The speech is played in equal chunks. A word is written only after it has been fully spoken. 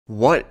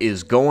What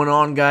is going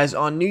on, guys?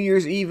 On New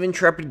Year's Eve,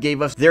 Intrepid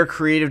gave us their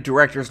creative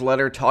director's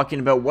letter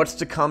talking about what's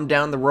to come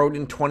down the road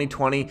in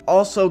 2020,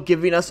 also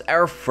giving us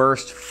our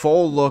first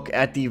full look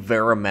at the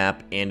Vera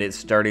map and its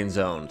starting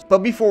zones.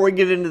 But before we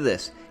get into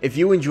this, if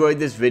you enjoyed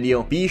this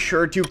video, be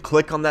sure to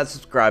click on that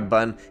subscribe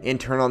button and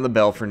turn on the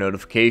bell for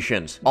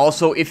notifications.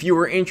 Also, if you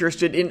are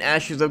interested in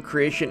Ashes of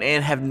Creation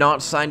and have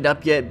not signed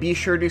up yet, be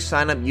sure to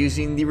sign up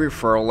using the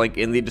referral link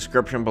in the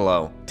description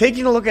below.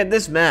 Taking a look at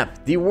this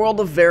map, the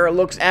world of Vera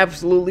looks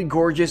absolutely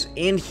gorgeous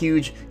and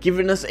huge,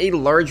 giving us a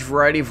large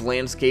variety of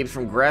landscapes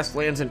from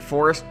grasslands and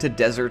forests to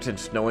deserts and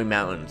snowy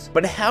mountains.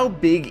 But how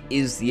big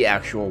is the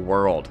actual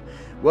world?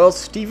 Well,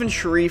 Stephen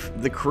Sharif,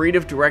 the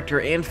creative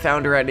director and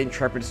founder at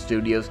Intrepid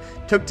Studios,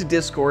 took to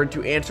Discord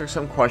to answer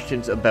some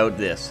questions about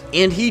this.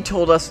 And he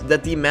told us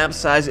that the map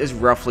size is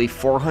roughly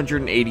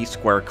 480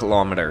 square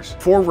kilometers.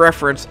 For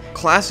reference,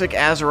 classic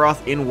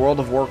Azeroth in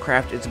World of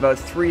Warcraft is about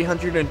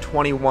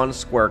 321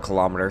 square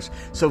kilometers,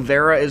 so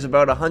Vera is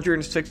about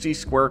 160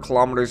 square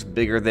kilometers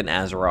bigger than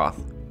Azeroth.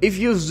 If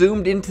you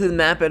zoomed into the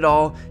map at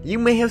all, you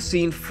may have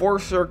seen 4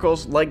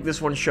 circles like this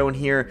one shown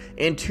here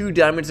and 2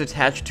 diamonds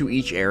attached to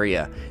each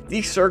area.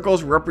 These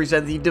circles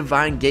represent the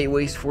divine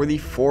gateways for the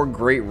 4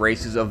 great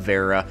races of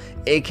Vera,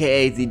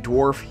 aka the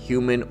dwarf,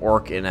 human,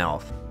 orc, and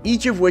elf,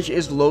 each of which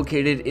is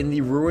located in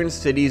the ruined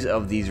cities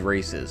of these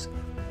races.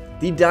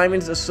 The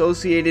diamonds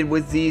associated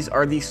with these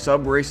are the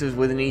sub-races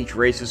within each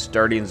race's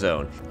starting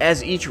zone,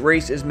 as each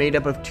race is made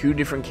up of 2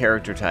 different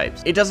character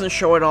types. It doesn't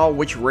show at all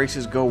which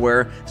races go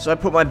where, so I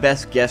put my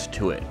best guess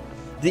to it.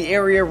 The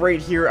area right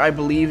here, I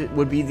believe,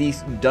 would be the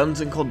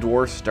Dunzincle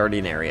Dwarf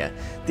starting area.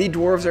 The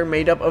dwarves are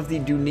made up of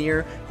the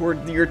Dunir, who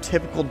are your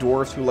typical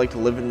dwarves who like to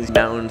live in these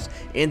mountains,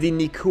 and the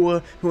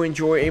Nikua, who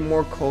enjoy a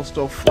more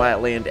coastal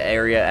flatland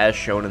area as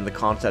shown in the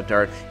concept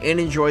art, and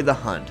enjoy the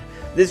hunt.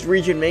 This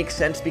region makes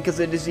sense because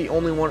it is the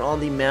only one on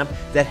the map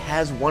that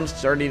has one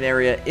starting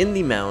area in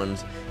the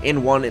mountains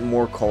and one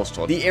more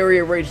coastal. The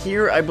area right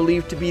here I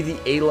believe to be the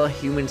Ayla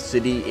human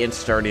city and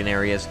starting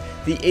areas.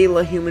 The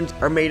Ayla humans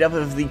are made up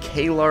of the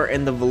Kalar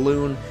and the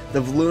Valoon.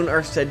 The Valoon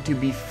are said to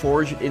be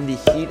forged in the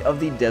heat of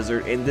the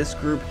desert, and this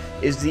group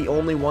is the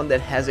only one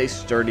that has a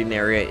starting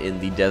area in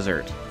the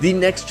desert. The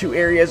next 2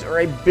 areas are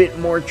a bit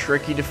more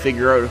tricky to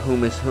figure out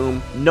whom is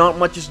whom. Not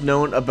much is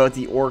known about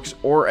the orcs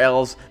or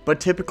elves, but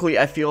typically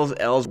I feel as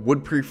elves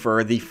would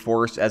prefer the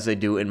forest as they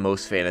do in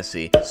most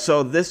fantasy.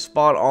 So this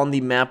spot on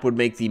the map would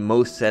make the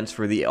most sense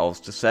for the elves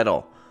to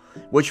settle,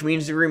 which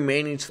means the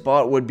remaining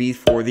spot would be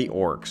for the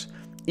orcs.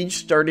 Each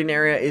starting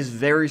area is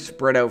very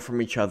spread out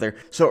from each other,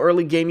 so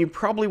early game you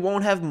probably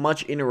won't have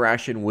much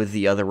interaction with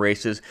the other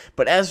races,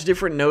 but as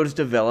different nodes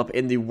develop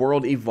and the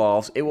world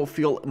evolves, it will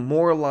feel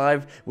more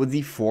alive with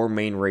the 4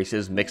 main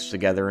races mixed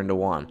together into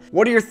one.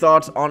 What are your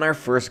thoughts on our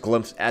first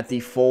glimpse at the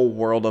full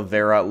world of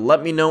Vera?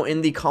 Let me know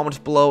in the comments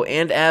below,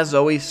 and as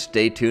always,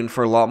 stay tuned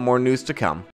for a lot more news to come.